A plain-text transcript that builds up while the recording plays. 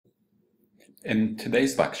In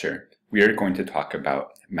today's lecture, we are going to talk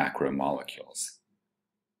about macromolecules.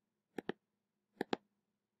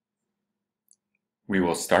 We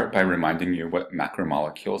will start by reminding you what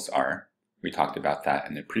macromolecules are. We talked about that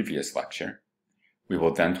in the previous lecture. We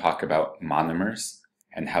will then talk about monomers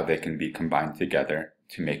and how they can be combined together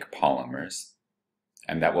to make polymers.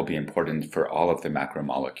 And that will be important for all of the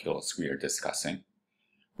macromolecules we are discussing.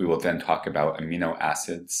 We will then talk about amino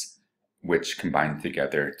acids, which combine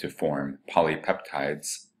together to form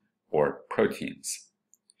polypeptides or proteins.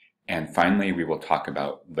 And finally, we will talk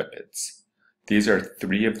about lipids. These are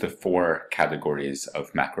three of the four categories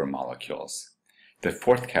of macromolecules. The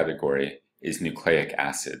fourth category is nucleic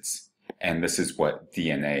acids, and this is what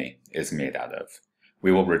DNA is made out of.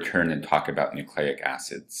 We will return and talk about nucleic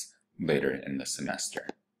acids later in the semester.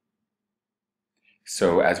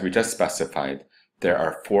 So as we just specified, there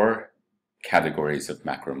are four categories of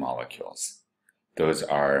macromolecules. Those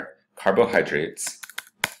are carbohydrates,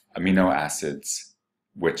 amino acids,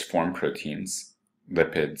 which form proteins,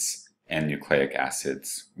 lipids, and nucleic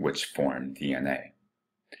acids, which form DNA.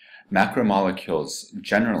 Macromolecules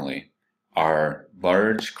generally are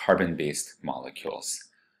large carbon-based molecules.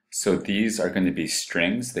 So these are going to be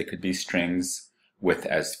strings. They could be strings with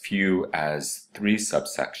as few as 3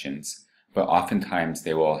 subsections, but oftentimes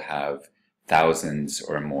they will have thousands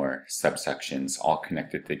or more subsections all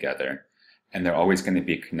connected together, and they're always going to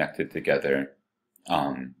be connected together,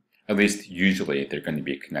 at least usually they're going to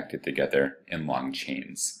be connected together in long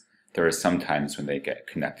chains. There are some times when they get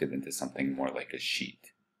connected into something more like a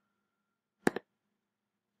sheet.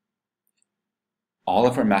 All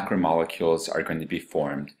of our macromolecules are going to be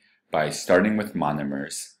formed by starting with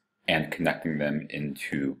monomers and connecting them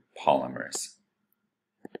into polymers.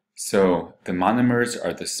 So the monomers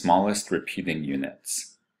are the smallest repeating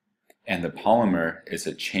units, and the polymer is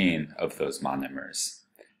a chain of those monomers.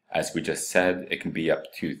 As we just said, it can be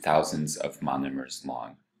up to thousands of monomers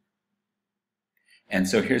long. And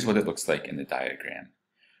so here's what it looks like in the diagram.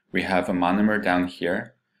 We have a monomer down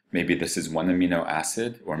here. Maybe this is one amino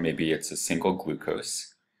acid, or maybe it's a single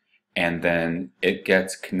glucose. And then it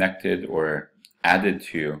gets connected or added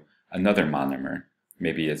to another monomer,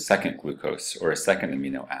 maybe a second glucose or a second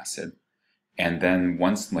amino acid. And then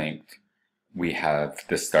once linked, we have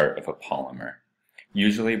the start of a polymer.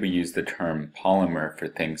 Usually we use the term polymer for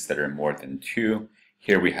things that are more than 2.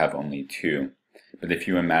 Here we have only 2. But if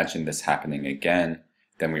you imagine this happening again,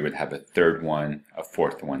 then we would have a third one, a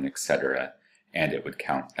fourth one, etc., and it would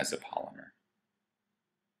count as a polymer.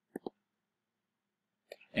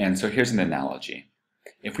 And so here's an analogy.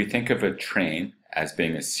 If we think of a train as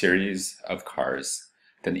being a series of cars,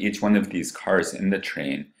 then each one of these cars in the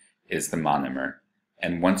train is the monomer,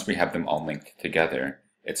 and once we have them all linked together,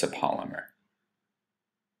 it's a polymer.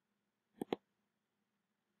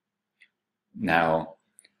 Now,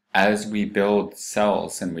 as we build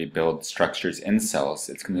cells and we build structures in cells,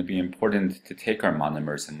 it's going to be important to take our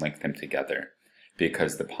monomers and link them together,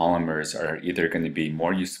 because the polymers are either going to be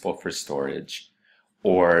more useful for storage,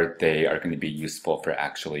 or they are going to be useful for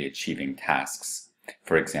actually achieving tasks.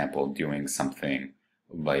 For example, doing something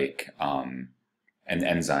like an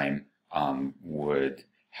enzyme would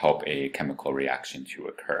help a chemical reaction to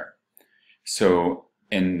occur. So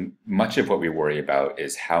in much of what we worry about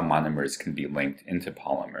is how monomers can be linked into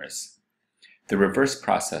polymers. The reverse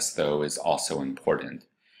process, though, is also important,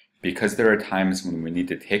 because there are times when we need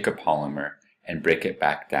to take a polymer and break it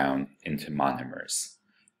back down into monomers.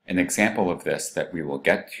 An example of this that we will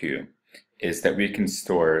get to is that we can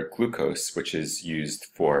store glucose, which is used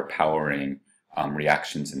for powering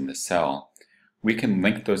reactions in the cell. We can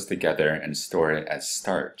link those together and store it as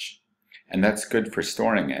starch. And that's good for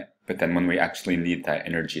storing it, but then when we actually need that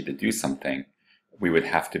energy to do something, we would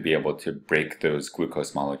have to be able to break those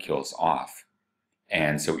glucose molecules off.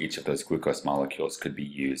 And so each of those glucose molecules could be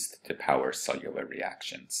used to power cellular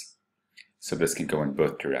reactions. So this can go in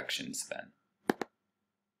both directions then.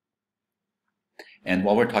 And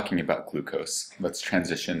while we're talking about glucose, let's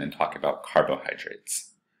transition and talk about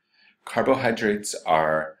carbohydrates. Carbohydrates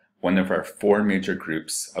are one of our 4 major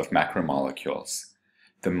groups of macromolecules.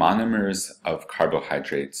 The monomers of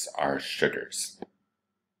carbohydrates are sugars.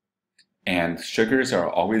 And sugars are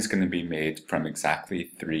always going to be made from exactly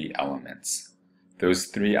 3 elements. Those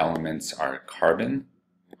 3 elements are carbon,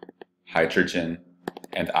 hydrogen,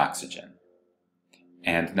 and oxygen.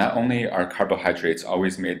 And not only are carbohydrates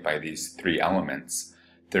always made by these 3 elements,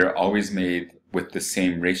 they're always made with the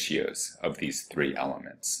same ratios of these 3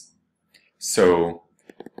 elements. So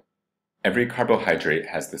every carbohydrate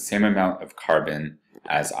has the same amount of carbon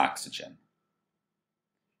as oxygen.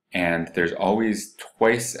 And there's always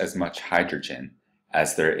twice as much hydrogen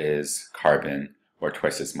as there is carbon, or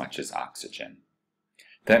twice as much as oxygen.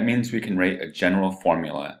 That means we can write a general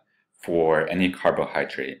formula for any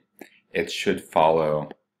carbohydrate. It should follow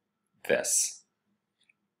this.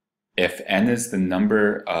 If N is the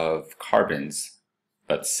number of carbons,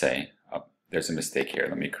 let's say, there's a mistake here,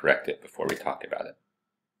 let me correct it before we talk about it.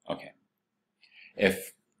 Okay.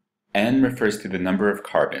 If N refers to the number of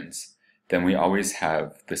carbons, then we always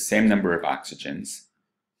have the same number of oxygens.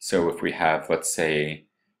 So if we have, let's say,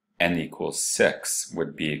 N equals 6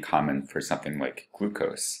 would be common for something like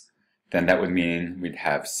glucose, then that would mean we'd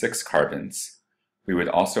have 6 carbons. We would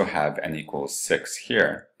also have N equals 6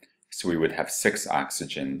 here, so we would have 6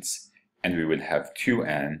 oxygens, and we would have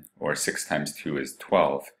 2N, or 6 times 2 is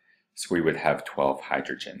 12, so we would have 12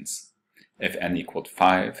 hydrogens. If N equaled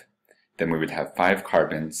 5, then we would have 5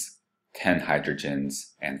 carbons, 10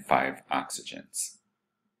 hydrogens, and 5 oxygens.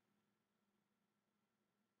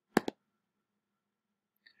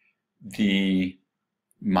 The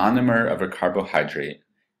monomer of a carbohydrate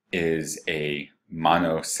is a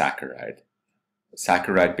monosaccharide.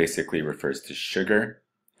 Saccharide basically refers to sugar,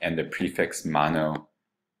 and the prefix mono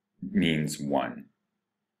means one.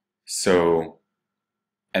 So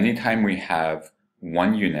anytime we have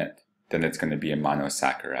one unit, then it's going to be a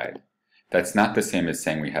monosaccharide. That's not the same as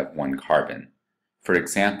saying we have one carbon. For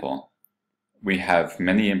example, we have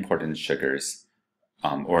many important sugars,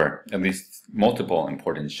 or at least multiple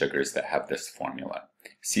important sugars that have this formula,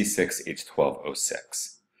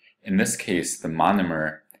 C6H12O6. In this case, the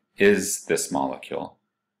monomer is this molecule,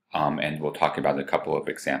 and we'll talk about a couple of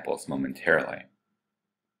examples momentarily.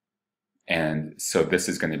 And so this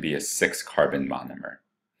is going to be a 6-carbon monomer.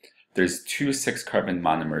 There's 2 6-carbon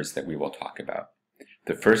monomers that we will talk about.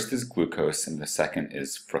 The first is glucose and the second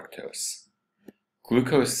is fructose.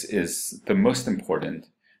 Glucose is the most important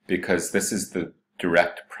because this is the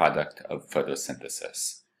direct product of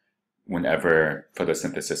photosynthesis. Whenever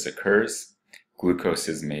photosynthesis occurs, glucose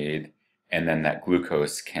is made, and then that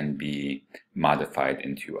glucose can be modified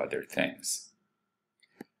into other things.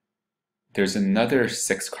 There's another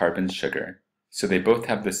 6-carbon sugar, so they both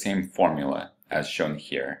have the same formula as shown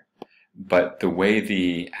here, but the way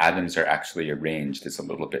the atoms are actually arranged is a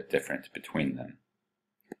little bit different between them.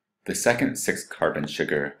 The second 6-carbon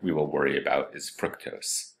sugar we will worry about is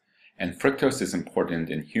fructose. And fructose is important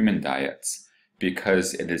in human diets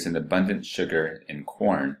because it is an abundant sugar in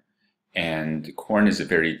corn, and corn is a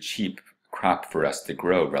very cheap crop for us to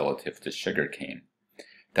grow relative to sugarcane.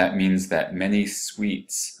 That means that many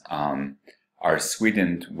sweets are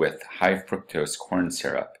sweetened with high fructose corn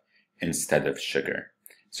syrup instead of sugar.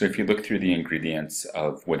 So if you look through the ingredients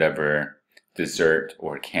of whatever dessert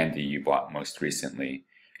or candy you bought most recently,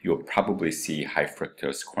 you'll probably see high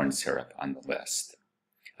fructose corn syrup on the list.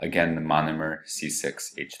 Again, the monomer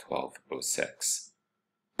C6H12O6.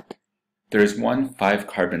 There's one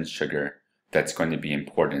 5-carbon sugar that's going to be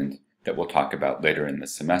important that we'll talk about later in the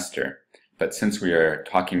semester, but since we are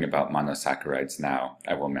talking about monosaccharides now,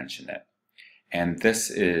 I will mention it. And this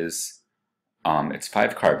is, it's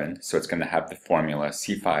 5-carbon, so it's going to have the formula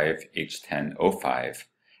C5H10O5,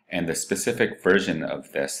 and the specific version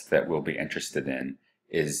of this that we'll be interested in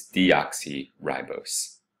is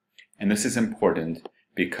deoxyribose. And this is important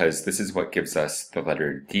because this is what gives us the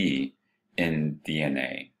letter D in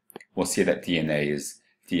DNA. We'll see that DNA is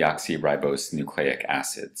deoxyribose nucleic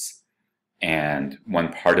acids, and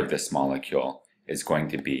one part of this molecule is going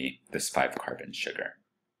to be this 5-carbon sugar.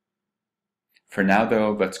 For now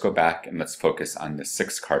though, let's go back and let's focus on the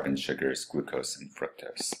 6-carbon sugars, glucose and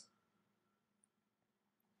fructose.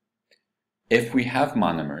 If we have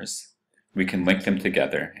monomers, we can link them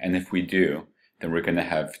together, and if we do, then we're going to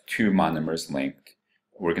have 2 monomers linked.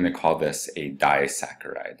 We're going to call this a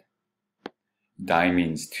disaccharide. Di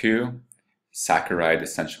means 2. Saccharide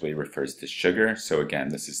essentially refers to sugar, so again,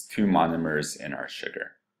 this is 2 monomers in our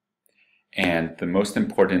sugar. And the most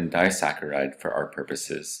important disaccharide for our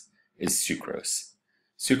purposes is sucrose.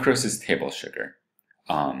 Sucrose is table sugar.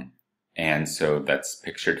 And so that's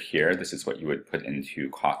pictured here. This is what you would put into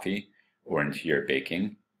coffee or into your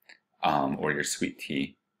baking or your sweet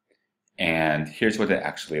tea. And here's what it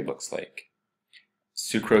actually looks like.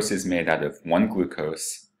 Sucrose is made out of 1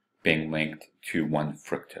 glucose being linked to 1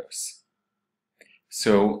 fructose.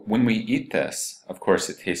 So when we eat this, of course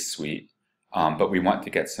it tastes sweet, but we want to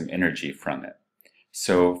get some energy from it.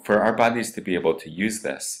 So for our bodies to be able to use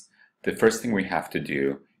this, the first thing we have to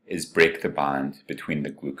do is break the bond between the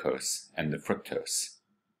glucose and the fructose.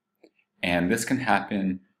 And this can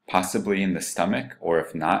happen possibly in the stomach, or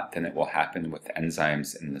if not, then it will happen with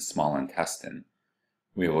enzymes in the small intestine.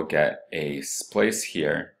 We will get a splice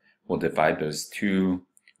here. We'll divide those 2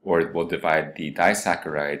 or we'll divide the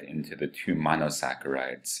disaccharide into the two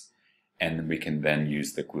monosaccharides, and we can then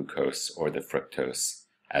use the glucose or the fructose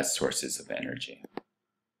as sources of energy.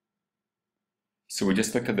 So we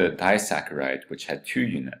just looked at the disaccharide, which had 2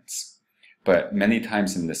 units. But many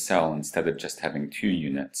times in the cell, instead of just having 2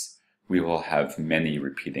 units, we will have many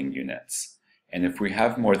repeating units. And if we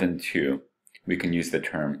have more than 2, we can use the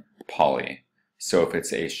term poly. So if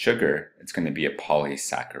it's a sugar, it's going to be a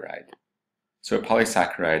polysaccharide. So a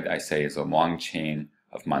polysaccharide, I say, is a long chain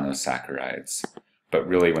of monosaccharides. But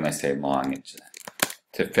really, when I say long,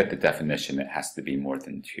 to fit the definition, it has to be more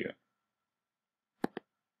than 2.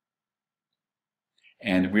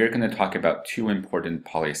 And we are going to talk about 2 important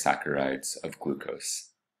polysaccharides of glucose.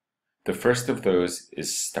 The first of those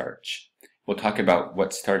is starch. We'll talk about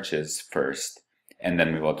what starch is first, and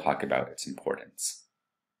then we will talk about its importance.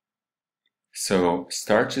 So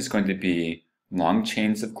starch is going to be long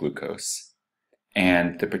chains of glucose,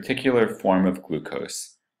 and the particular form of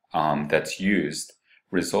glucose that's used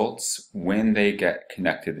results when they get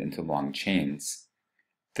connected into long chains.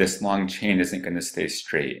 This long chain isn't going to stay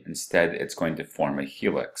straight. Instead, it's going to form a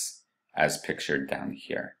helix, as pictured down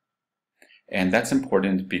here. And that's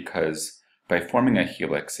important because by forming a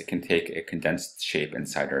helix, it can take a condensed shape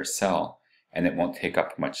inside our cell, and it won't take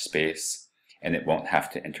up much space, and it won't have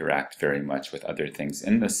to interact very much with other things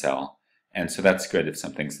in the cell. And so that's good if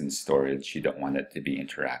something's in storage, you don't want it to be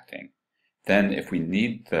interacting. Then if we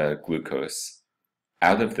need the glucose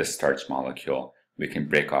out of the starch molecule, we can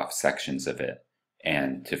break off sections of it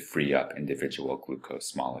and to free up individual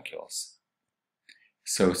glucose molecules.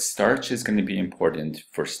 So starch is going to be important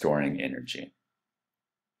for storing energy.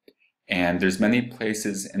 And there's many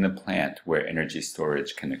places in the plant where energy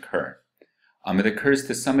storage can occur. It occurs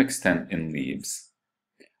to some extent in leaves.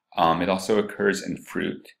 It also occurs in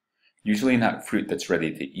fruit. Usually not fruit that's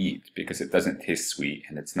ready to eat because it doesn't taste sweet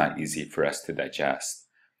and it's not easy for us to digest.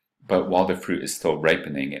 But while the fruit is still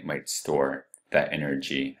ripening, it might store that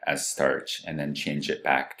energy as starch and then change it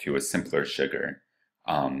back to a simpler sugar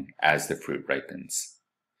as the fruit ripens.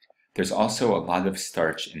 There's also a lot of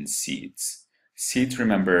starch in seeds. Seeds,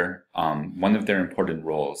 remember, one of their important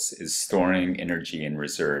roles is storing energy in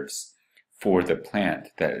reserves for the plant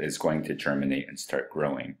that is going to germinate and start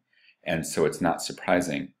growing. And so it's not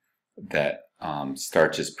surprising that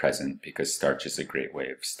starch is present because starch is a great way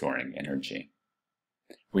of storing energy.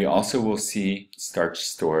 We also will see starch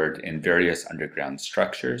stored in various underground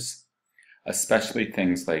structures, especially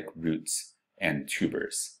things like roots and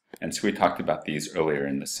tubers. And so we talked about these earlier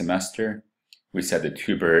in the semester. We said the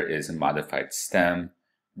tuber is a modified stem.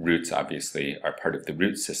 Roots obviously are part of the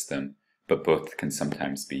root system, but both can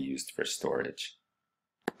sometimes be used for storage.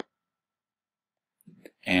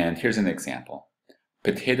 And here's an example.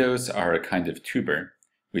 Potatoes are a kind of tuber.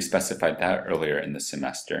 We specified that earlier in the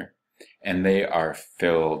semester. And they are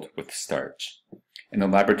filled with starch. In the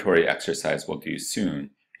laboratory exercise we'll do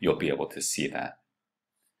soon, you'll be able to see that.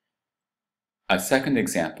 A second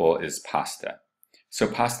example is pasta. So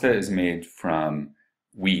pasta is made from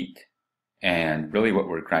wheat, and really what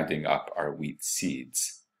we're grinding up are wheat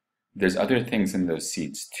seeds. There's other things in those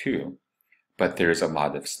seeds too, but there's a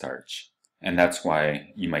lot of starch. And that's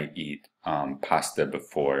why you might eat pasta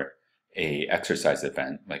before a exercise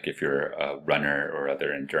event, like if you're a runner or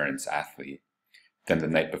other endurance athlete, then the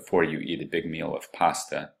night before you eat a big meal of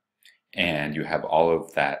pasta and you have all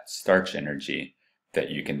of that starch energy that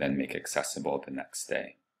you can then make accessible the next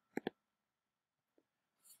day.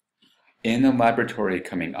 In a laboratory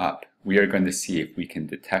coming up, we are going to see if we can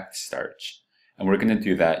detect starch, and we're going to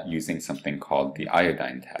do that using something called the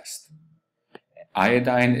iodine test.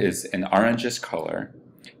 Iodine is an orangish color,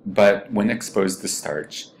 but when exposed to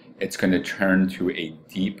starch, it's going to turn to a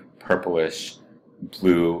deep purplish,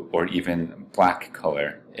 blue, or even black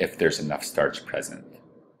color if there's enough starch present.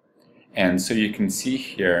 And so you can see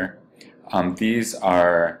here, these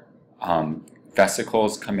are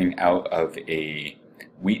vesicles coming out of a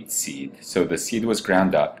wheat seed. So the seed was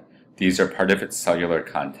ground up. These are part of its cellular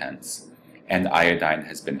contents, and iodine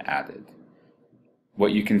has been added.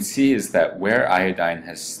 What you can see is that where iodine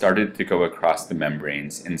has started to go across the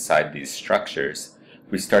membranes inside these structures,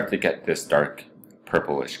 we start to get this dark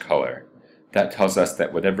purplish color. That tells us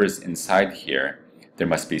that whatever is inside here, there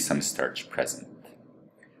must be some starch present.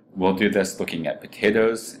 We'll do this looking at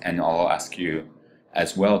potatoes, and I'll ask you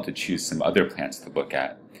as well to choose some other plants to look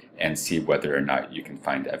at and see whether or not you can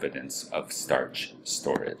find evidence of starch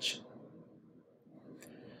storage.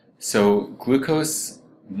 So glucose,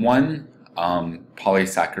 one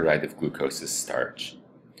polysaccharide of glucose is starch.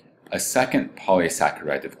 A second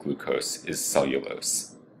polysaccharide of glucose is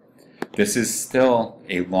cellulose. This is still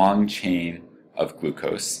a long chain of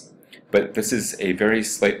glucose, but this is a very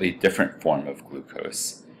slightly different form of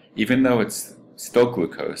glucose. Even though it's still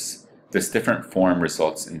glucose, this different form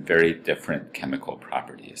results in very different chemical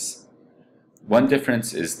properties. One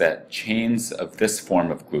difference is that chains of this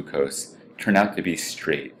form of glucose turn out to be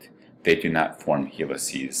straight. They do not form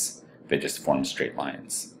helices, they just form straight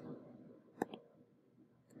lines.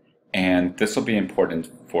 And this will be important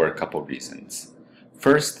for a couple reasons.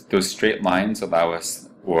 First, those straight lines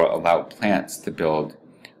allow plants to build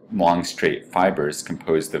long straight fibers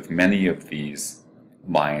composed of many of these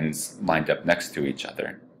lines lined up next to each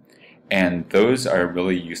other. And those are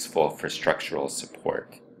really useful for structural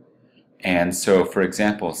support. And so, for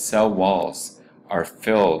example, cell walls are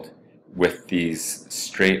filled with these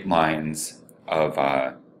straight lines of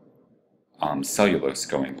cellulose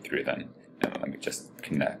going through them. Now, let me just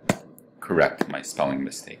correct my spelling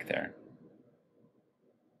mistake there.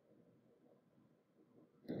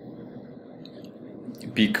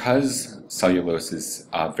 Because cellulose is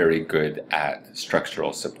very good at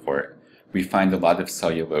structural support, we find a lot of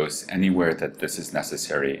cellulose anywhere that this is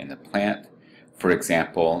necessary in a plant. For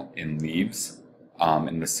example, in leaves,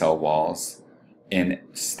 in the cell walls. In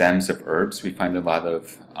stems of herbs, we find a lot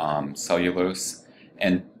of cellulose,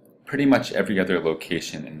 and pretty much every other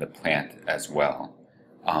location in the plant as well.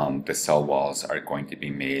 The cell walls are going to be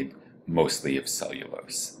made mostly of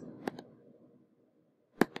cellulose.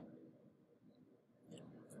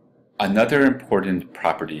 Another important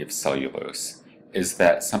property of cellulose is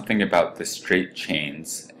that something about the straight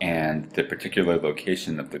chains and the particular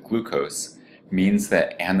location of the glucose means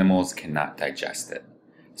that animals cannot digest it.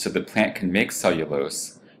 So the plant can make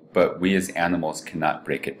cellulose, but we as animals cannot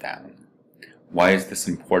break it down. Why is this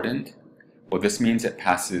important? Well, this means it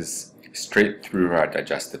passes straight through our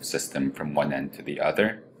digestive system from one end to the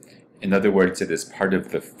other. In other words, it is part of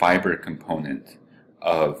the fiber component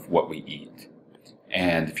of what we eat.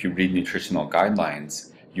 And if you read nutritional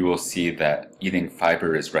guidelines, you will see that eating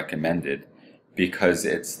fiber is recommended because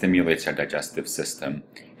it stimulates our digestive system,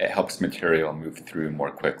 it helps material move through more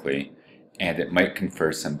quickly, and it might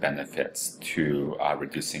confer some benefits to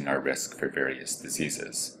reducing our risk for various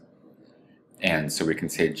diseases. And so we can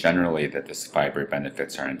say generally that this fiber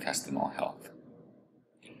benefits our intestinal health.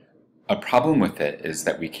 A problem with it is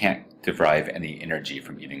that we can't derive any energy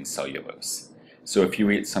from eating cellulose. So if you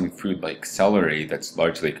eat some food like celery that's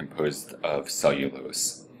largely composed of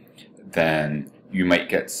cellulose, then you might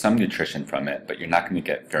get some nutrition from it, but you're not going to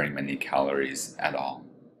get very many calories at all.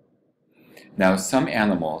 Now, some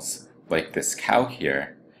animals, like this cow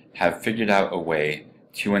here, have figured out a way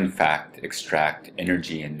to in fact extract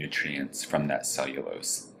energy and nutrients from that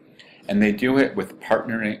cellulose. And they do it by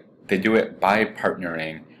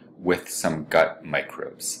partnering with some gut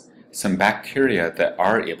microbes, some bacteria that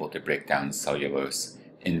are able to break down cellulose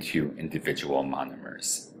into individual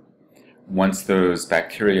monomers. Once those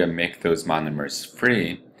bacteria make those monomers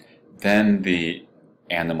free, then the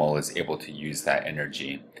animal is able to use that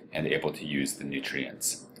energy and able to use the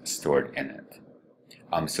nutrients stored in it.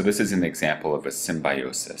 So this is an example of a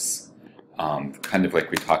symbiosis. Kind of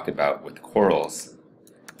like we talked about with corals,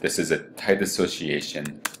 this is a tight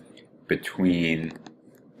association between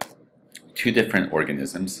two different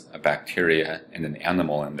organisms, a bacteria and an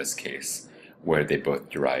animal in this case, where they both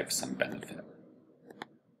derive some benefit.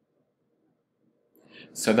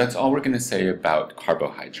 So that's all we're going to say about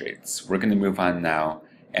carbohydrates. We're going to move on now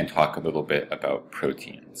and talk a little bit about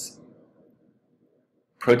proteins.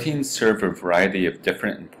 Proteins serve a variety of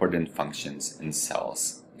different important functions in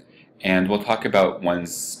cells. And we'll talk about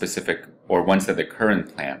ones that occur in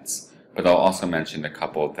plants, but I'll also mention a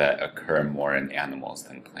couple that occur more in animals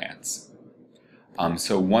than plants.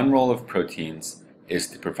 So one role of proteins is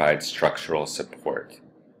to provide structural support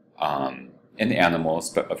in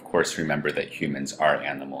animals, but of course remember that humans are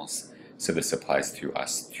animals, so this applies to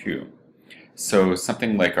us too. So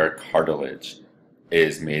something like our cartilage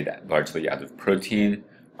is made largely out of protein,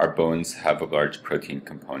 our bones have a large protein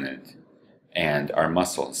component, and our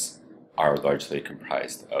muscles are largely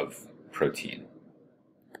comprised of protein.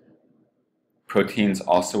 Proteins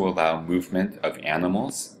also allow movement of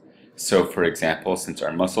animals. So for example, since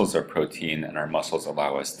our muscles are protein and our muscles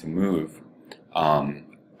allow us to move,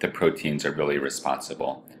 the proteins are really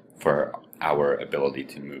responsible for our ability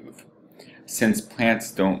to move. Since plants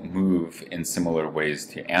don't move in similar ways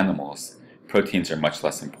to animals, proteins are much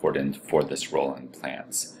less important for this role in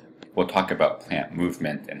plants. We'll talk about plant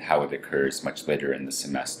movement and how it occurs much later in the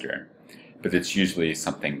semester, but it's usually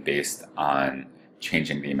something based on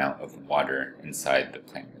changing the amount of water inside the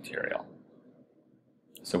plant material.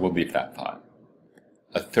 So we'll leave that thought.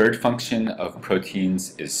 A third function of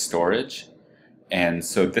proteins is storage. And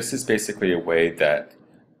so this is basically a way that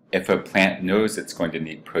if a plant knows it's going to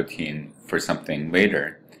need protein for something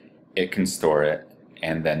later, it can store it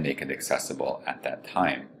and then make it accessible at that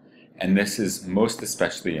time. And this is most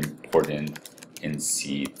especially important in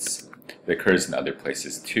seeds. It occurs in other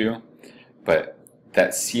places too, but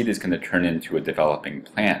that seed is going to turn into a developing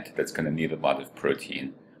plant that's going to need a lot of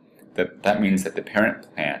protein. That means that the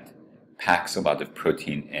parent plant packs a lot of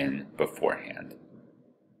protein in beforehand.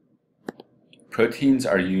 Proteins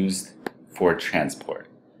are used for transport.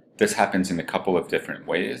 This happens in a couple of different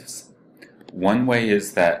ways. One way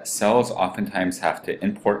is that cells oftentimes have to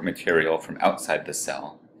import material from outside the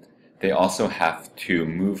cell. They also have to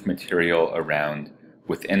move material around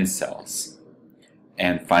within cells.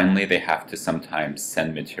 And finally, they have to sometimes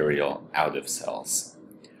send material out of cells.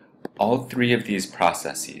 All three of these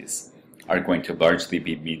processes are going to largely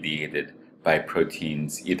be mediated by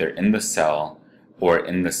proteins either in the cell or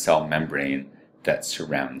in the cell membrane that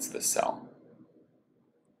surrounds the cell.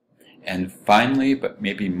 And finally, but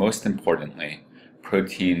maybe most importantly,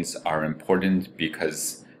 proteins are important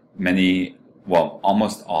because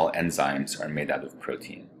almost all enzymes are made out of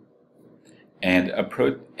protein. And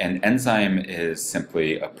an enzyme is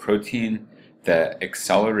simply a protein that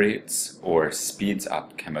accelerates or speeds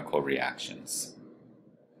up chemical reactions.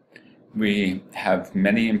 We have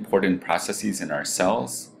many important processes in our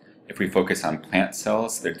cells. If we focus on plant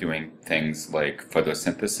cells, they're doing things like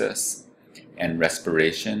photosynthesis and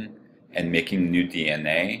respiration and making new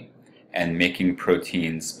DNA and making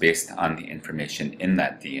proteins based on the information in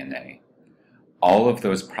that DNA. All of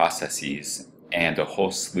those processes and a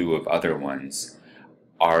whole slew of other ones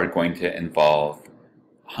are going to involve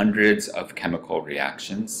hundreds of chemical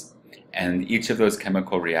reactions, and each of those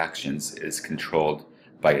chemical reactions is controlled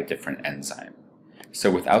by a different enzyme. So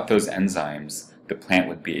without those enzymes, the plant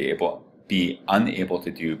would be unable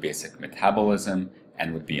to do basic metabolism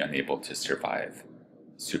and would be unable to survive.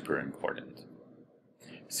 Super important.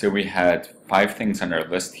 So we had 5 things on our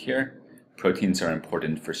list here. Proteins are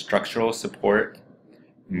important for structural support,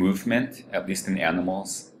 movement, at least in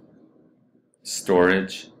animals,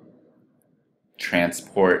 storage,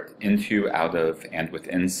 transport into, out of, and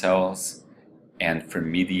within cells, and for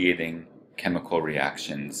mediating chemical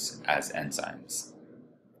reactions as enzymes.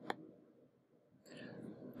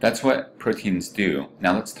 That's what proteins do.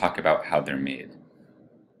 Now let's talk about how they're made.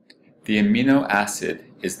 The amino acid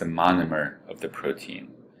is the monomer of the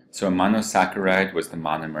protein. So a monosaccharide was the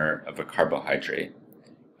monomer of a carbohydrate.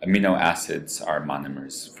 Amino acids are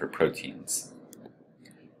monomers for proteins.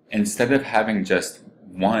 Instead of having just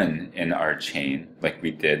one in our chain, like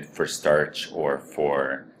we did for starch or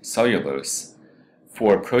for cellulose,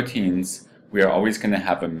 for proteins, we are always going to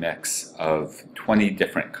have a mix of 20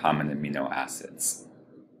 different common amino acids.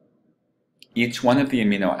 Each one of the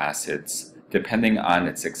amino acids, depending on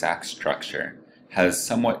its exact structure, has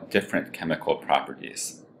somewhat different chemical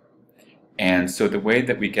properties. And so the way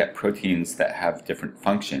that we get proteins that have different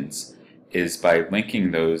functions is by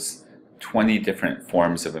linking those 20 different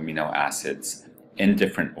forms of amino acids in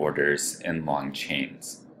different orders in long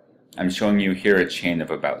chains. I'm showing you here a chain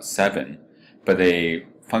of about 7, but a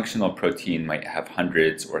functional protein might have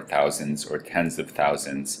hundreds or thousands or tens of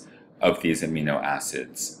thousands of these amino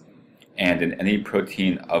acids. And in any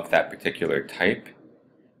protein of that particular type,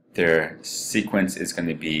 their sequence is going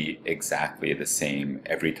to be exactly the same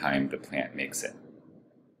every time the plant makes it.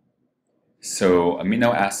 So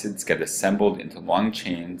amino acids get assembled into long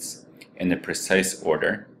chains in a precise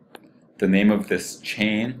order. The name of this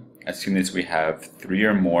chain, as soon as we have 3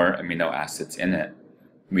 or more amino acids in it,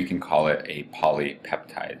 we can call it a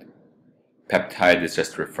polypeptide. Peptide is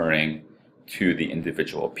just referring to the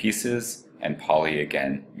individual pieces, and poly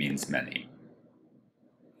again means many.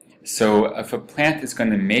 So if a plant is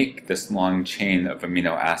going to make this long chain of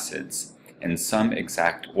amino acids in some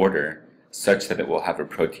exact order, such that it will have a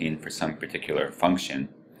protein for some particular function,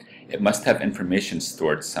 it must have information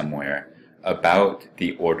stored somewhere about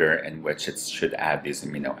the order in which it should add these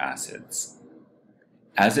amino acids.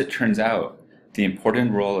 As it turns out, the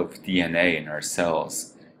important role of DNA in our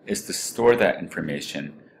cells is to store that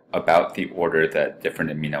information about the order that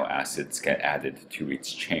different amino acids get added to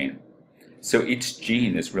each chain. So each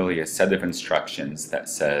gene is really a set of instructions that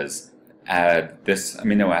says, add this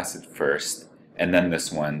amino acid first, and then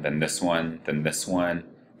this one, then this one, then this one,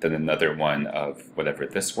 then another one of whatever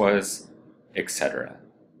this was, etc.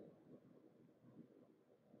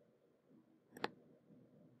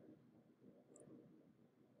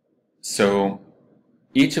 So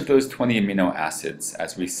each of those 20 amino acids,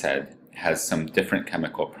 as we said, has some different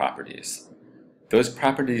chemical properties. Those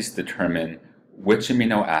properties determine which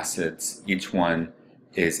amino acids each one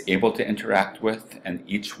is able to interact with, and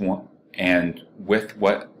with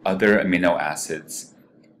what other amino acids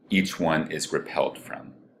each one is repelled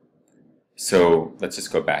from. So let's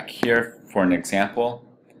just go back here for an example.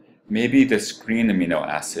 Maybe this green amino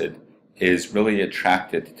acid is really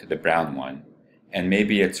attracted to the brown one, and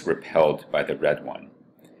maybe it's repelled by the red one.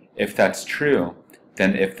 If that's true,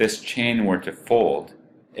 then if this chain were to fold,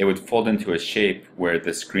 it would fold into a shape where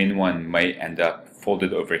this green one might end up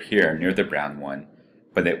folded over here near the brown one,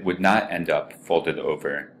 but it would not end up folded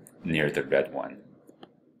over near the red one.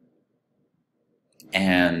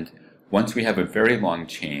 And once we have a very long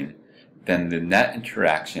chain, then the net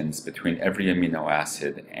interactions between every amino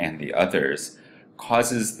acid and the others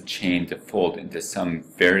causes the chain to fold into some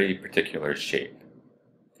very particular shape.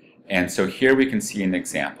 And so here we can see an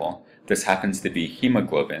example. This happens to be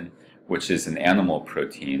hemoglobin, which is an animal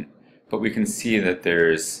protein, but we can see that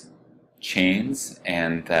there's chains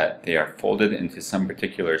and that they are folded into some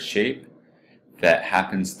particular shape that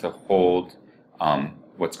happens to hold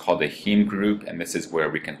what's called a heme group, and this is where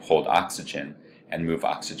we can hold oxygen and move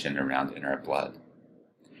oxygen around in our blood.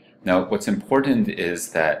 Now, what's important is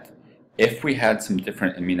that if we had some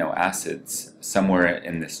different amino acids somewhere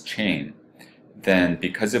in this chain, then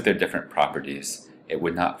because of their different properties, it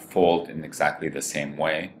would not fold in exactly the same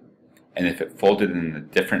way. And if it folded in a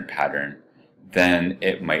different pattern, then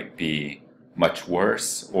it might be much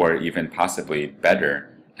worse or even possibly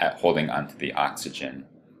better at holding onto the oxygen.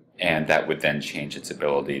 And that would then change its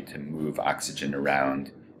ability to move oxygen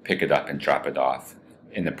around, pick it up and drop it off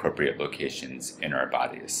in appropriate locations in our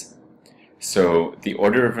bodies. So the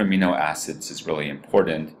order of amino acids is really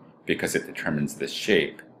important because it determines the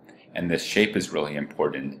shape. And this shape is really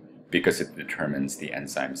important because it determines the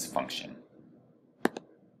enzyme's function.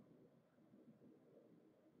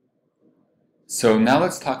 So now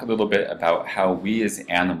let's talk a little bit about how we as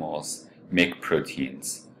animals make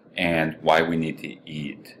proteins and why we need to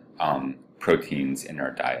eat proteins in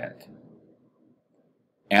our diet.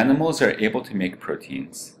 Animals are able to make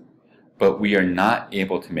proteins, but we are not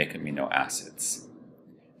able to make amino acids.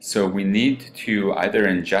 So we need to either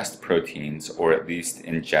ingest proteins or at least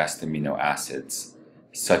ingest amino acids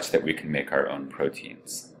such that we can make our own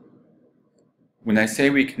proteins. When I say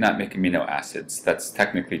we cannot make amino acids, that's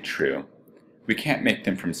technically true. We can't make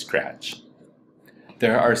them from scratch.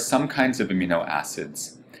 There are some kinds of amino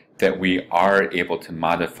acids that we are able to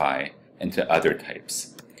modify into other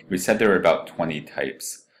types. We said there are about 20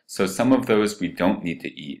 types. So some of those we don't need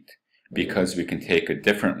to eat because we can take a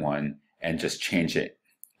different one and just change it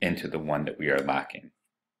into the one that we are lacking.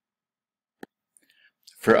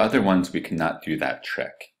 For other ones, we cannot do that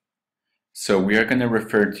trick. So we are going to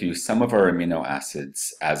refer to some of our amino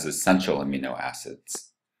acids as essential amino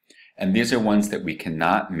acids. And these are ones that we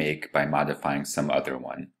cannot make by modifying some other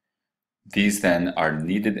one. These then are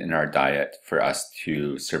needed in our diet for us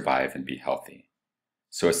to survive and be healthy.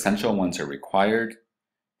 So essential ones are required.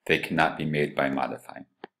 They cannot be made by modifying.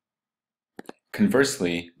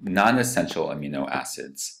 Conversely, non-essential amino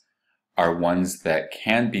acids are ones that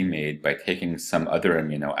can be made by taking some other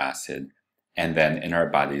amino acid and then in our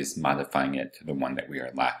bodies modifying it to the one that we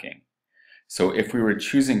are lacking. So if we were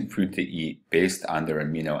choosing food to eat based on their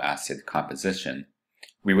amino acid composition,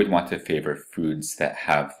 we would want to favor foods that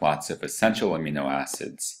have lots of essential amino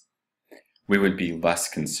acids. We would be less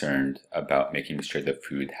concerned about making sure the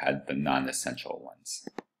food had the non-essential ones.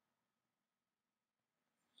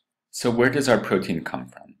 So where does our protein come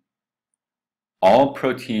from? All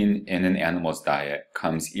protein in an animal's diet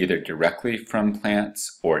comes either directly from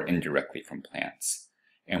plants or indirectly from plants.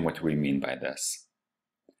 And what do we mean by this?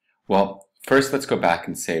 Well, first let's go back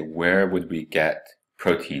and say, where would we get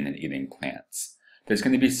protein in eating plants? There's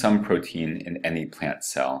going to be some protein in any plant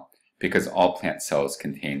cell because all plant cells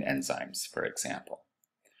contain enzymes, for example.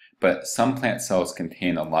 But some plant cells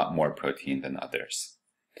contain a lot more protein than others.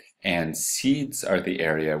 And seeds are the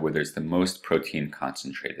area where there's the most protein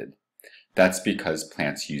concentrated. That's because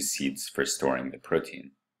plants use seeds for storing the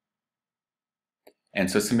protein. And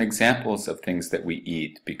so some examples of things that we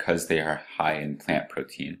eat because they are high in plant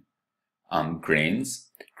protein.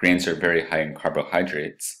 Grains. Grains are very high in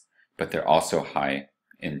carbohydrates, but they're also high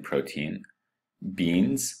in protein.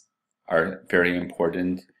 Beans are very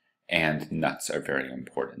important, and nuts are very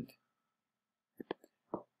important.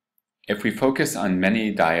 If we focus on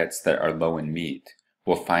many diets that are low in meat,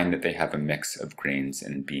 we'll find that they have a mix of grains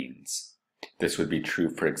and beans. This would be true,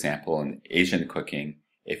 for example, in Asian cooking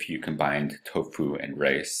if you combined tofu and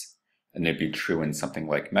rice, and it'd be true in something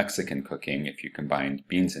like Mexican cooking if you combined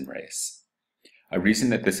beans and rice. A reason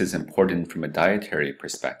that this is important from a dietary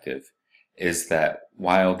perspective is that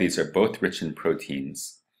while these are both rich in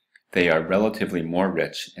proteins, they are relatively more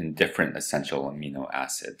rich in different essential amino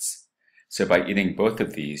acids. So by eating both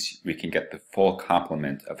of these, we can get the full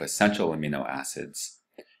complement of essential amino acids,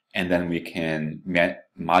 and then we can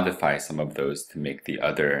modify some of those to make the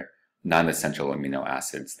other non-essential amino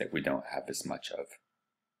acids that we don't have as much of.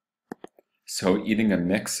 So eating a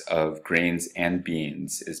mix of grains and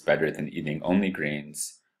beans is better than eating only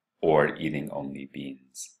grains or eating only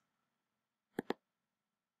beans.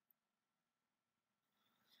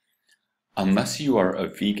 Unless you are a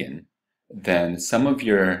vegan, then some of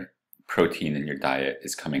your protein in your diet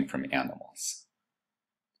is coming from animals.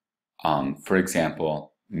 For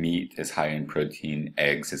example, meat is high in protein,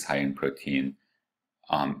 eggs is high in protein,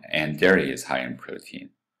 and dairy is high in protein.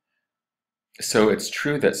 So it's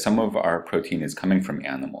true that some of our protein is coming from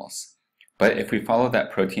animals, but if we follow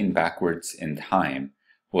that protein backwards in time,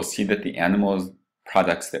 we'll see that the animal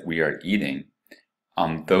products that we are eating,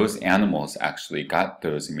 those animals actually got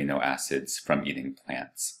those amino acids from eating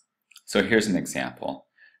plants. So here's an example.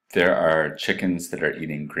 There are chickens that are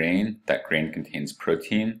eating grain. That grain contains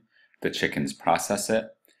protein. The chickens process it,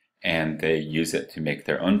 and they use it to make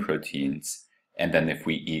their own proteins. And then if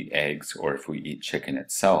we eat eggs or if we eat chicken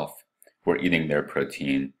itself, we're eating their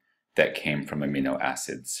protein that came from amino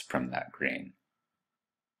acids from that grain.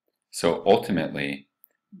 So ultimately,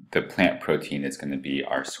 the plant protein is going to be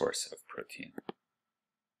our source of protein.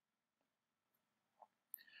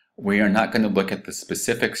 We are not going to look at the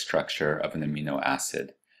specific structure of an amino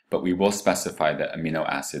acid, but we will specify that amino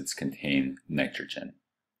acids contain nitrogen.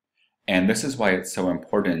 And this is why it's so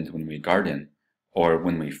important when we garden or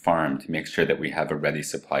when we farm to make sure that we have a ready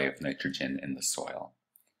supply of nitrogen in the soil.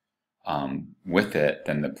 With it,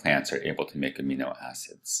 then the plants are able to make amino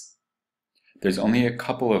acids. There's only a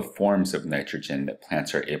couple of forms of nitrogen that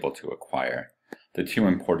plants are able to acquire. The two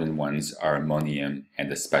important ones are ammonium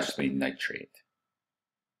and especially nitrate.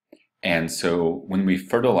 And so when we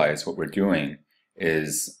fertilize, what we're doing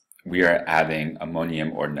is we are adding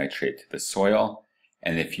ammonium or nitrate to the soil.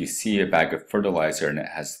 And if you see a bag of fertilizer and it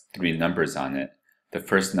has 3 numbers on it, the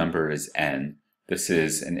first number is N. This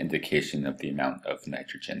is an indication of the amount of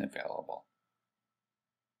nitrogen available.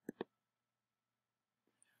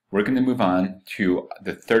 We're going to move on to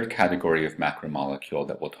the third category of macromolecule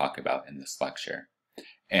that we'll talk about in this lecture,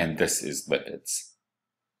 and this is lipids.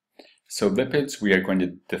 So lipids we are going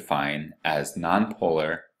to define as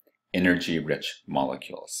nonpolar, energy-rich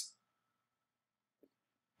molecules.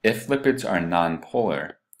 If lipids are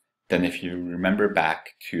nonpolar, then if you remember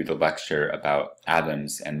back to the lecture about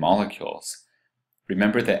atoms and molecules,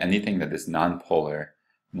 remember that anything that is nonpolar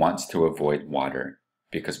wants to avoid water,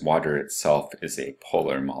 because water itself is a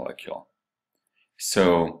polar molecule.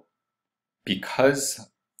 So because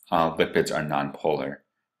lipids are nonpolar,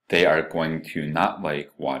 they are going to not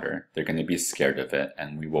like water. They're going to be scared of it,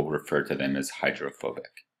 and we will refer to them as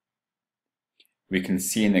hydrophobic. We can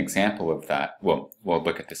see an example of that. Well, we'll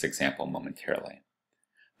look at this example momentarily.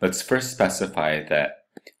 Let's first specify that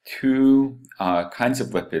 2 kinds of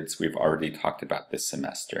lipids we've already talked about this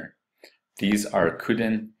semester. These are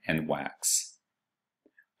Coumadin and wax.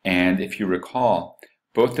 And if you recall,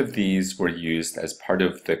 both of these were used as part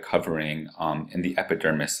of the covering in the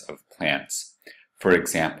epidermis of plants. For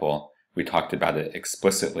example, we talked about it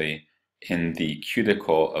explicitly in the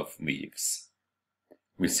cuticle of leaves.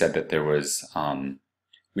 We said that there was,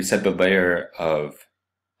 we said the layer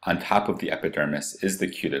on top of the epidermis is the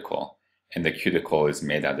cuticle, and the cuticle is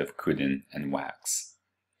made out of Coumadin and wax.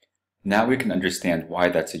 Now we can understand why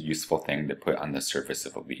that's a useful thing to put on the surface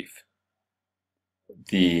of a leaf.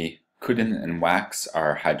 The Coumadin and wax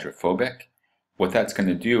are hydrophobic. What that's going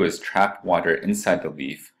to do is trap water inside the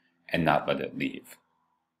leaf and not let it leave.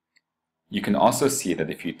 You can also see that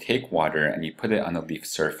if you take water and you put it on a leaf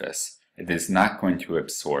surface, it is not going to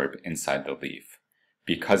absorb inside the leaf.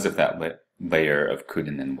 Because of that layer of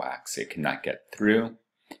Coumadin and wax, it cannot get through.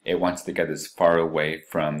 It wants to get as far away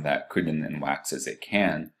from that Coumadin and wax as it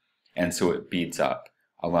can, and so it beads up,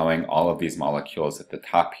 allowing all of these molecules at the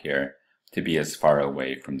top here to be as far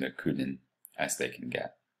away from the Coumadin as they can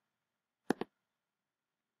get.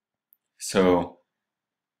 So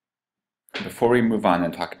before we move on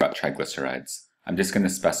and talk about triglycerides, I'm just going to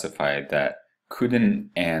specify that Coumadin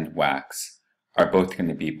and wax are both going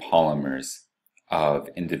to be polymers of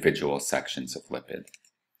individual sections of lipid.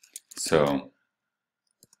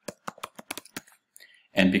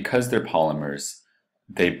 And because they're polymers,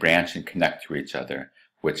 they branch and connect to each other,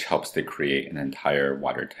 which helps to create an entire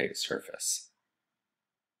watertight surface.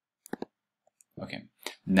 Okay,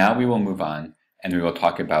 now we will move on and we will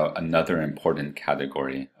talk about another important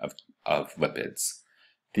category of lipids.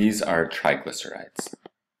 These are triglycerides.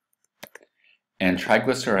 And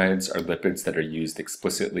triglycerides are lipids that are used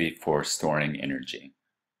explicitly for storing energy.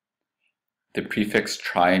 The prefix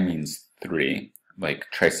tri means three, like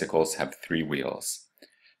tricycles have three wheels.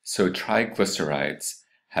 So triglycerides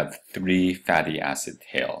have three fatty acid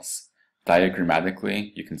tails.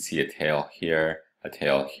 Diagrammatically, you can see a tail here, and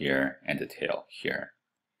a tail here.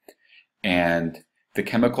 And the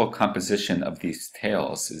chemical composition of these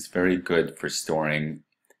tails is very good for storing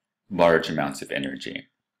large amounts of energy.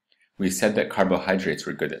 We said that carbohydrates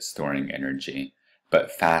were good at storing energy,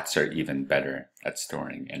 but fats are even better at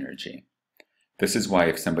storing energy. This is why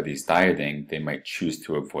if somebody's dieting, they might choose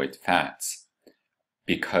to avoid fats,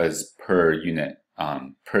 because per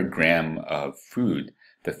gram of food,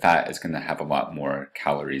 the fat is going to have a lot more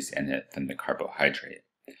calories in it than the carbohydrate.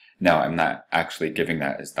 Now, I'm not actually giving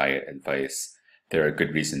that as diet advice. There are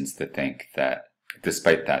good reasons to think that,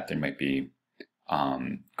 despite that, there might be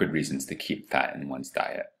good reasons to keep fat in one's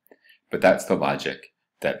diet. But that's the logic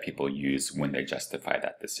that people use when they justify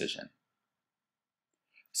that decision.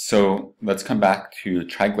 So let's come back to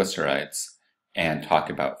triglycerides and talk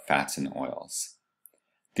about fats and oils.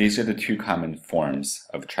 These are the two common forms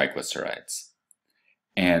of triglycerides.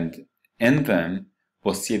 And in them,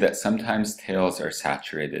 we'll see that sometimes tails are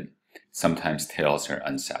saturated, sometimes tails are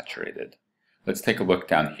unsaturated. Let's take a look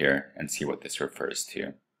down here and see what this refers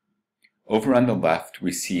to. Over on the left,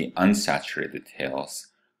 we see unsaturated tails.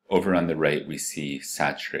 Over on the right, we see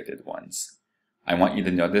saturated ones. I want you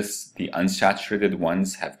to notice the unsaturated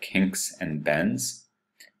ones have kinks and bends.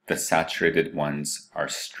 The saturated ones are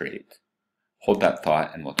straight. Hold that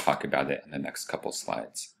thought and we'll talk about it in the next couple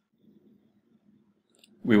slides.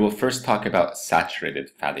 We will first talk about saturated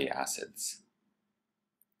fatty acids.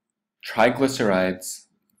 Triglycerides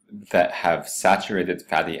that have saturated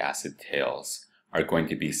fatty acid tails are going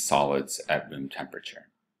to be solids at room temperature.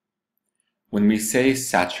 When we say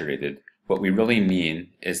saturated, what we really mean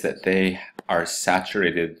is that they are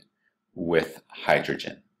saturated with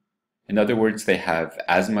hydrogen. In other words, they have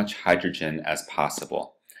as much hydrogen as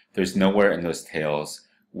possible. There's nowhere in those tails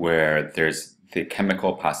where there's the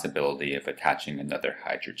chemical possibility of attaching another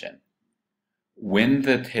hydrogen. When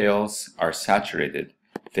the tails are saturated,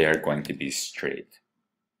 they are going to be straight.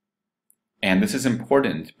 And this is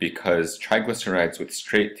important because triglycerides with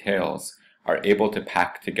straight tails are able to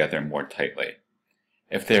pack together more tightly.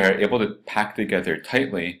 If they are able to pack together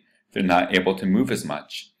tightly, they're not able to move as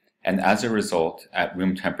much, and as a result, at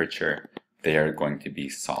room temperature, they are going to be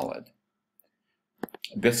solid.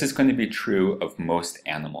 This is going to be true of most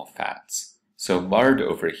animal fats. So lard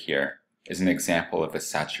over here is an example of a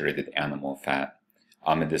saturated animal fat.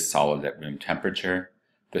 It is solid at room temperature.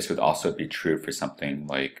 This would also be true for something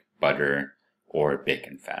like butter or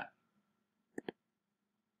bacon fat.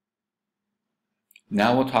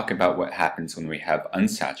 Now we'll talk about what happens when we have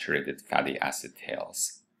unsaturated fatty acid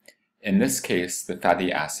tails. In this case, the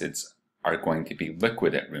fatty acids are going to be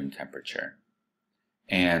liquid at room temperature.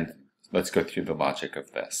 And let's go through the logic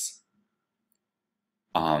of this.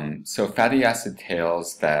 So fatty acid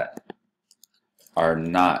tails that are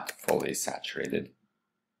not fully saturated,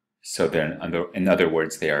 so they're in other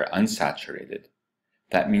words, they are unsaturated.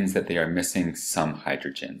 That means that they are missing some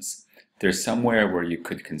hydrogens. There's somewhere where you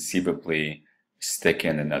could conceivably stick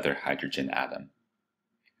in another hydrogen atom.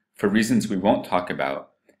 For reasons we won't talk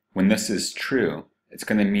about, when this is true, it's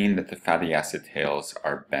going to mean that the fatty acid tails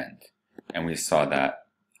are bent. And we saw that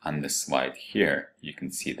on this slide here. You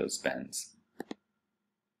can see those bends.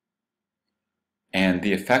 And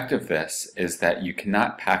the effect of this is that you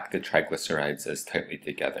cannot pack the triglycerides as tightly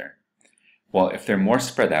together. Well, if they're more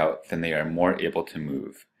spread out, then they are more able to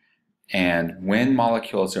move. And when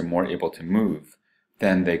molecules are more able to move,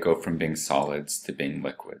 then they go from being solids to being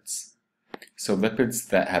liquids. So lipids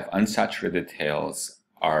that have unsaturated tails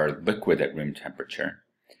are liquid at room temperature.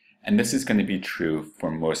 And this is going to be true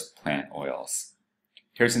for most plant oils.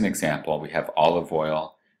 Here's an example. We have olive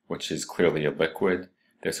oil, which is clearly a liquid.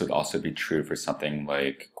 This would also be true for something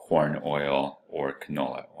like corn oil or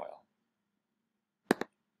canola oil.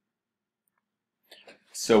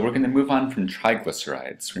 So we're going to move on from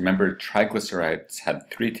triglycerides. Remember, triglycerides had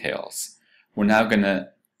three tails. We're now going to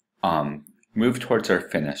move towards our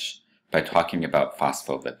finish by talking about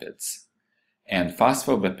phospholipids. And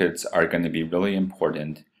phospholipids are going to be really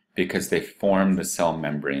important because they form the cell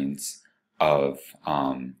membranes of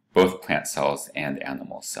both plant cells and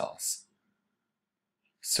animal cells.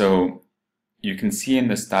 So you can see in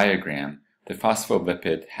this diagram, the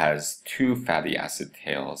phospholipid has two fatty acid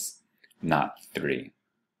tails, not three.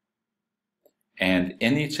 And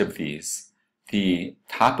in each of these, the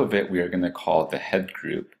top of it we are going to call the head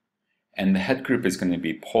group, and the head group is going to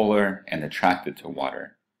be polar and attracted to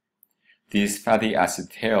water. These fatty acid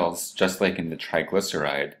tails, just like in the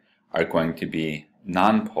triglyceride, are going to be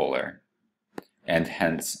nonpolar and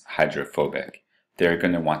hence hydrophobic. They're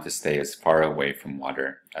going to want to stay as far away from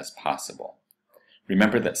water as possible.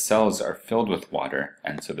 Remember that cells are filled with water,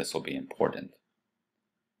 and so this will be important.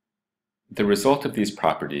 The result of these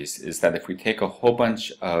properties is that if we take a whole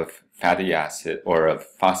bunch of fatty acid, or of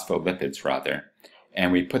phospholipids rather,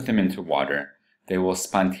 and we put them into water, they will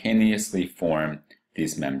spontaneously form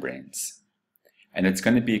these membranes. And it's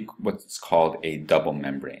going to be what's called a double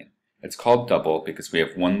membrane. It's called double because we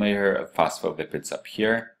have one layer of phospholipids up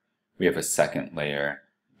here, we have a second layer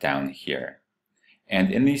down here.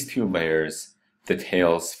 And in these two layers, the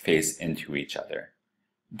tails face into each other.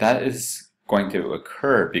 That is going to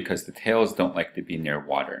occur because the tails don't like to be near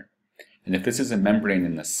water. And if this is a membrane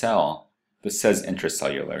in the cell, this says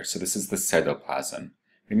intracellular, so this is the cytoplasm.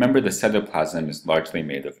 Remember, the cytoplasm is largely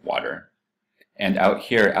made of water. And out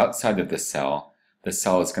here, outside of the cell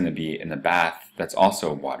is going to be in a bath that's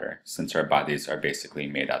also water, since our bodies are basically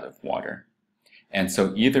made out of water. And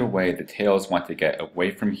so either way, the tails want to get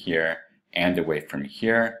away from here and away from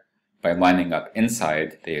here. By lining up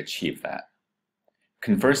inside, they achieve that.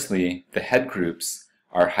 Conversely, the head groups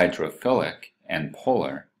are hydrophilic and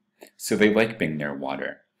polar, so they like being near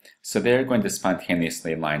water. So they're going to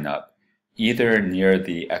spontaneously line up either near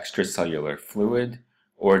the extracellular fluid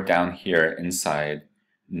or down here inside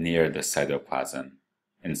near the cytoplasm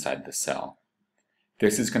inside the cell.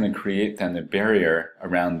 This is going to create then a barrier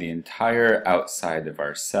around the entire outside of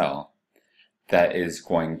our cell that is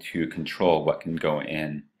going to control what can go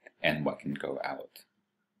in and what can go out.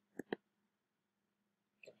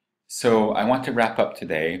 So I want to wrap up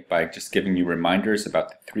today by just giving you reminders about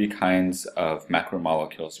the three kinds of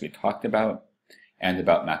macromolecules we talked about and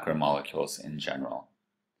about macromolecules in general.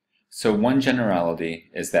 So one generality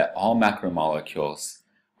is that all macromolecules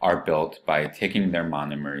are built by taking their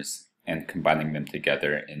monomers and combining them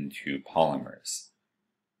together into polymers.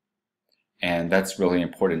 And that's really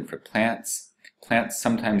important for plants. Plants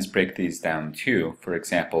sometimes break these down too. For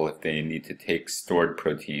example, if they need to take stored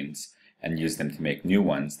proteins and use them to make new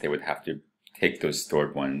ones, they would have to take those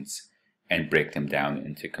stored ones and break them down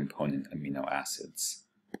into component amino acids.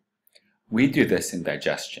 We do this in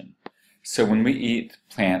digestion. So when we eat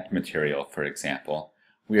plant material, for example,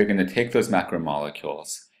 we are going to take those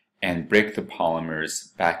macromolecules and break the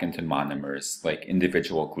polymers back into monomers, like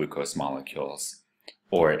individual glucose molecules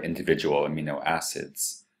or individual amino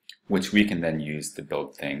acids, which we can then use to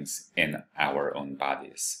build things in our own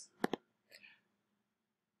bodies.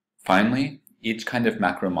 Finally, each kind of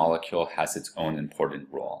macromolecule has its own important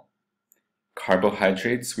role.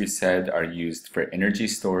 Carbohydrates, we said, are used for energy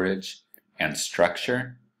storage and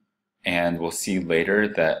structure, and we'll see later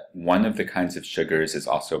that one of the kinds of sugars is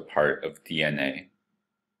also part of DNA.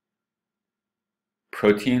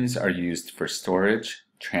 Proteins are used for storage,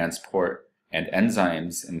 transport, and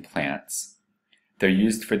enzymes in plants. They're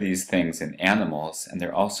used for these things in animals, and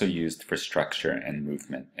they're also used for structure and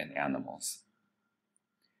movement in animals.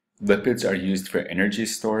 Lipids are used for energy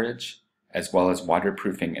storage, as well as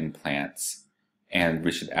waterproofing in plants, and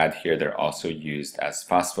we should add here they're also used as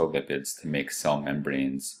phospholipids to make cell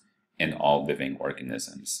membranes in all living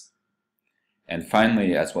organisms. And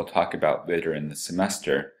finally, as we'll talk about later in the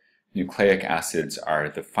semester, nucleic acids are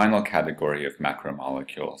the final category of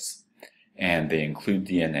macromolecules, and they include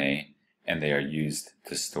DNA, and they are used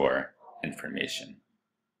to store information.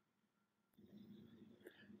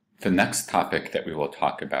 The next topic that we will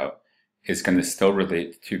talk about is going to still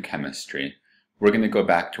relate to chemistry. We're going to go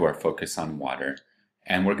back to our focus on water,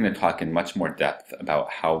 and we're going to talk in much more depth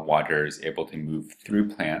about how water is able to move through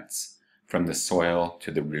plants, from the soil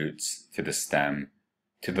to the roots, to the stem,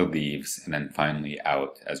 to the leaves, and then finally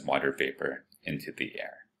out as water vapor into the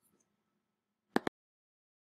air.